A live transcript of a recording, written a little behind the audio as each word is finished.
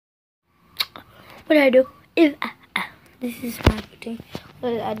What I do is this is my routine.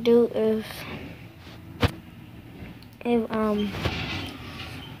 What I do is if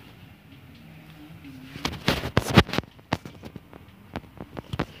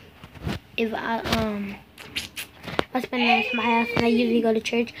if I spend the night at my house and I usually go to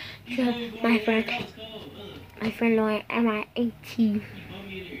church. So my friend Lauren and my auntie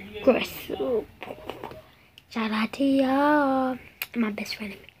Chris. Shout out to y'all. And my best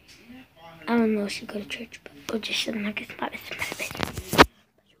friend. I don't know if she go to church, but or just shouldn't like it's my best friend.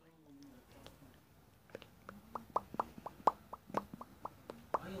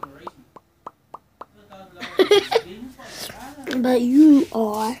 But you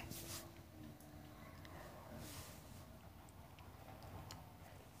are.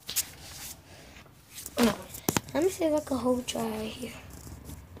 Let me see if I can hold dry right here.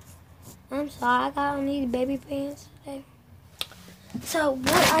 I'm sorry, I got on these baby pants today. So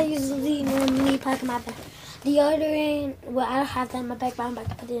what I usually normally pack in my bag. Deodorant, well I don't have that in my bag, but I'm about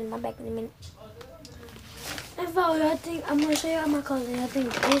to put it in my bag in a minute. And for I think I'm gonna show you all my clothes. I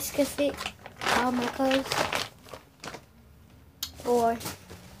think this can fit all my clothes. Or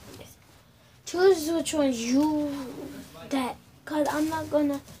choose which ones you that, cause I'm not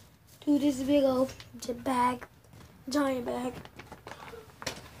gonna do this big old bag, giant bag.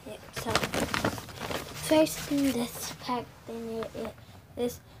 Yeah, so first thing that's packed in here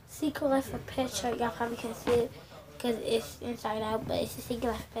is Secret Life of Pet shirt. Y'all probably can't see it because it's inside out, but it's a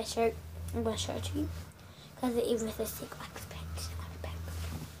Secret Life of Pet shirt. I'm gonna show it to you because it even says Secret Life of Pets on the back.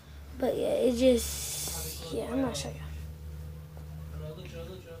 But yeah, it just, yeah, I'm gonna show you.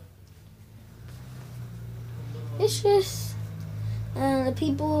 It's just the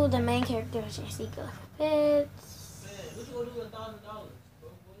people, the main characters in Secret Life of Pets.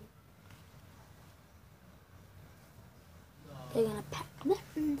 They're gonna pack that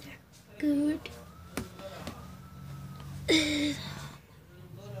in there. Good.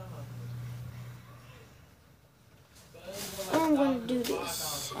 I'm gonna do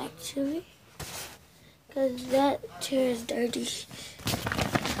this actually, cause that chair is dirty.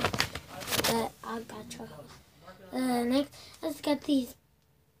 But I got trouble. Next, let's get these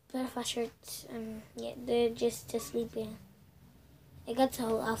butterfly shirts. Yeah, they're just to sleep in. I got the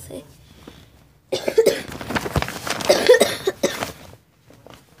whole outfit.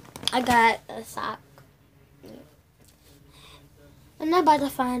 I got a sock. Yeah. I'm not about to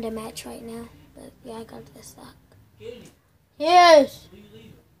find a match right now, but yeah, I got this sock. Yes.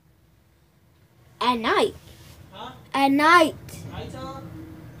 At night. Huh? At night. Nighttime?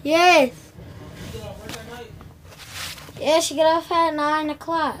 Yes. You get off work at night? Yeah, she get off at 9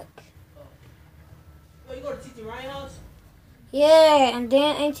 o'clock. Oh, you go to T.T. Ryan's house? Yeah, and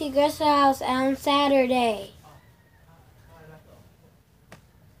then Auntie Grace's house on Saturday.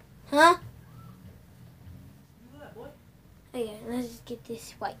 Huh? Oh yeah, let's just get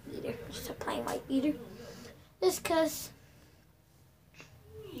this white beater. Just a plain white beater. Just cause.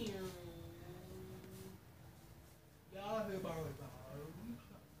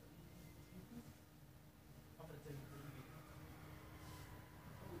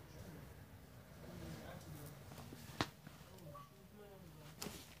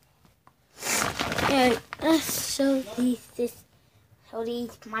 Yeah, let's show these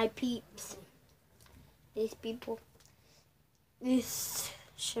my peeps. These people. This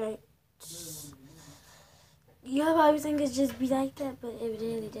shirt. You probably think it just be like that, but it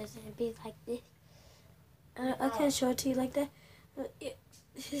really doesn't. It be like this. I can't show it to you like that. But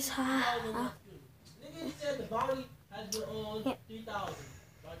this is how. Nigga said the body has been on 3,000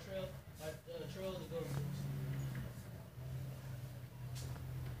 by trails to go.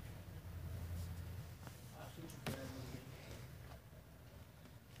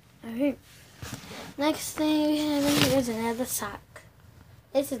 Alright. Next thing we have in here is another sock.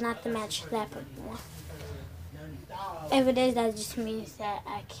 This is not the match leopard one. If it is, that just means that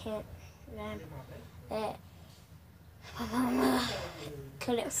I can't, that my mama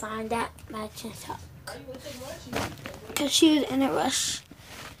couldn't find that matching sock. Because she was in a rush.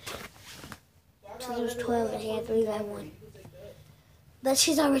 Because it was 12 and she had 3 by 1. But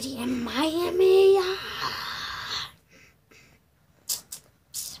she's already in Miami.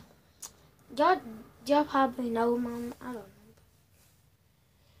 Y'all probably know, Mom. I don't know.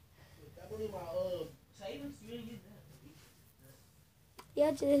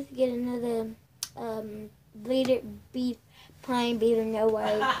 Y'all just get another plain beater, no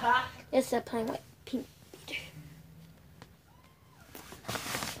way. It's a plain white pink beater.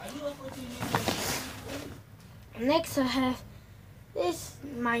 Next I have this,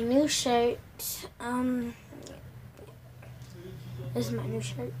 my new shirt. This is my new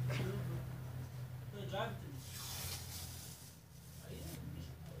shirt.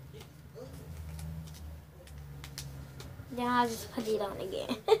 Then I'll just put it on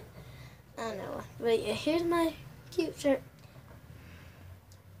again. I don't know. But yeah, here's my cute shirt.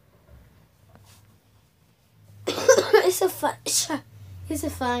 It's a fun shirt. It's a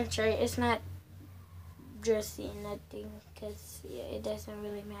fun shirt. It's not dressy and nothing, because yeah, it doesn't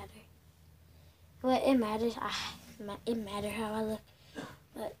really matter. Well, it matters. It matters how I look.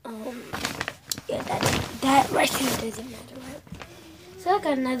 But yeah, that right there doesn't matter, right? So I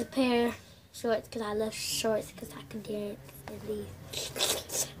got another pair of shorts because I love shorts because I can dance in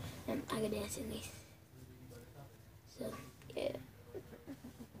these. And I can dance in these. So yeah.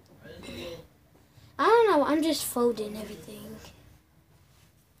 I don't know. I'm just folding everything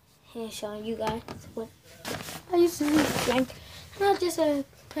and showing you guys what I used to like. Not just a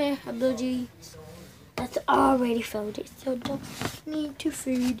pair of blue jeans that's already folded, so don't need to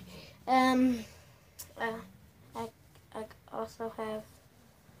fold. I also have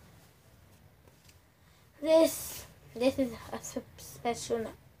this. This is a special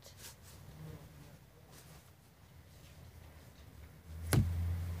note.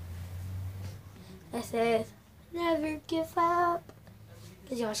 It says, "Never give up."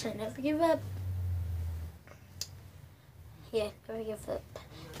 Cause y'all should never give up. Yeah, never give up.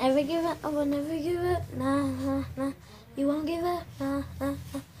 Never give up. I will never give up. Nah, nah, nah. You won't give up. Nah, nah,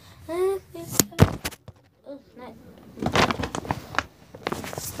 nah. Oh, snap.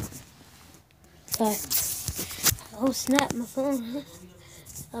 Sorry. Oh, snap, my phone.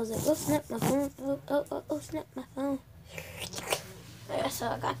 I was like, oh, snap, my phone. Oh, snap, my phone. Yeah, so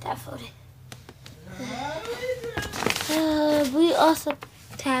I got that photo. We also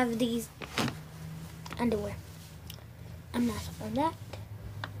have these underwear. I'm not on that.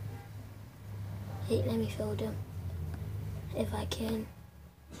 Hey, let me fold them if I can.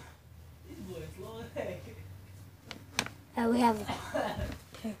 We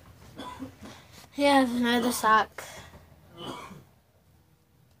have another sock.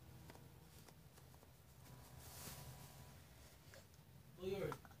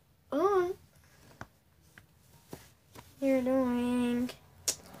 Oh, you're doing.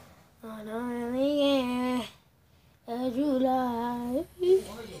 I don't really care as you lie.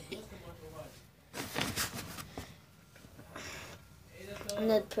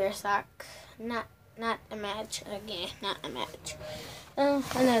 Another pair of sock. Not a match again. Not a match.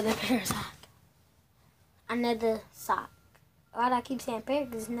 Another pair of sock. Another sock. Why do I keep saying pair?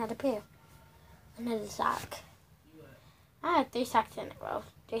 Because it's not a pair. Another sock. I had 3 socks in a row.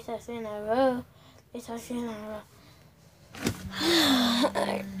 3 socks in a row. 3 socks in a row.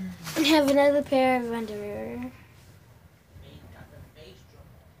 I have another pair of underwear.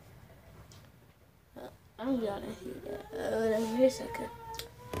 I'm gonna see that. Oh, here's a good.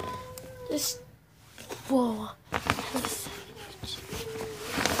 Just whoa.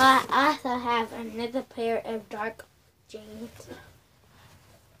 I also have another pair of dark jeans.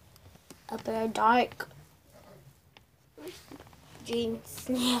 A pair of dark jeans.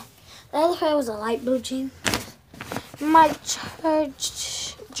 Yeah. The other pair was a light blue jean. My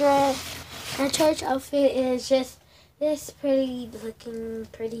church outfit is just this pretty looking,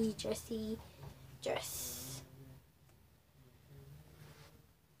 pretty dressy dress.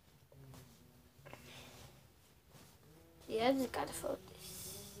 Yeah, I just gotta fold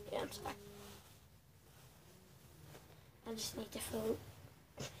this. Yeah, I'm sorry. I just need to fold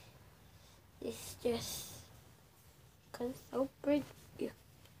this dress because it's so pretty.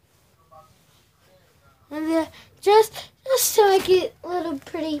 And then just to make it a little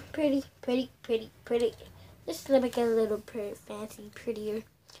pretty. Just to make it a little pretty, fancy, prettier.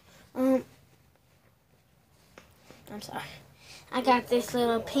 I'm sorry. I got this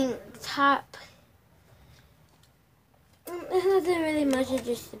little pink top. There's nothing really much, it's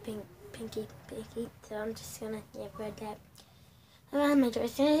just a pinky. So I'm just gonna wear that around my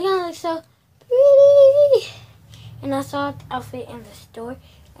dress, and it's gonna look so pretty. And I saw the outfit in the store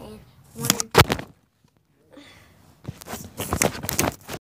and wanted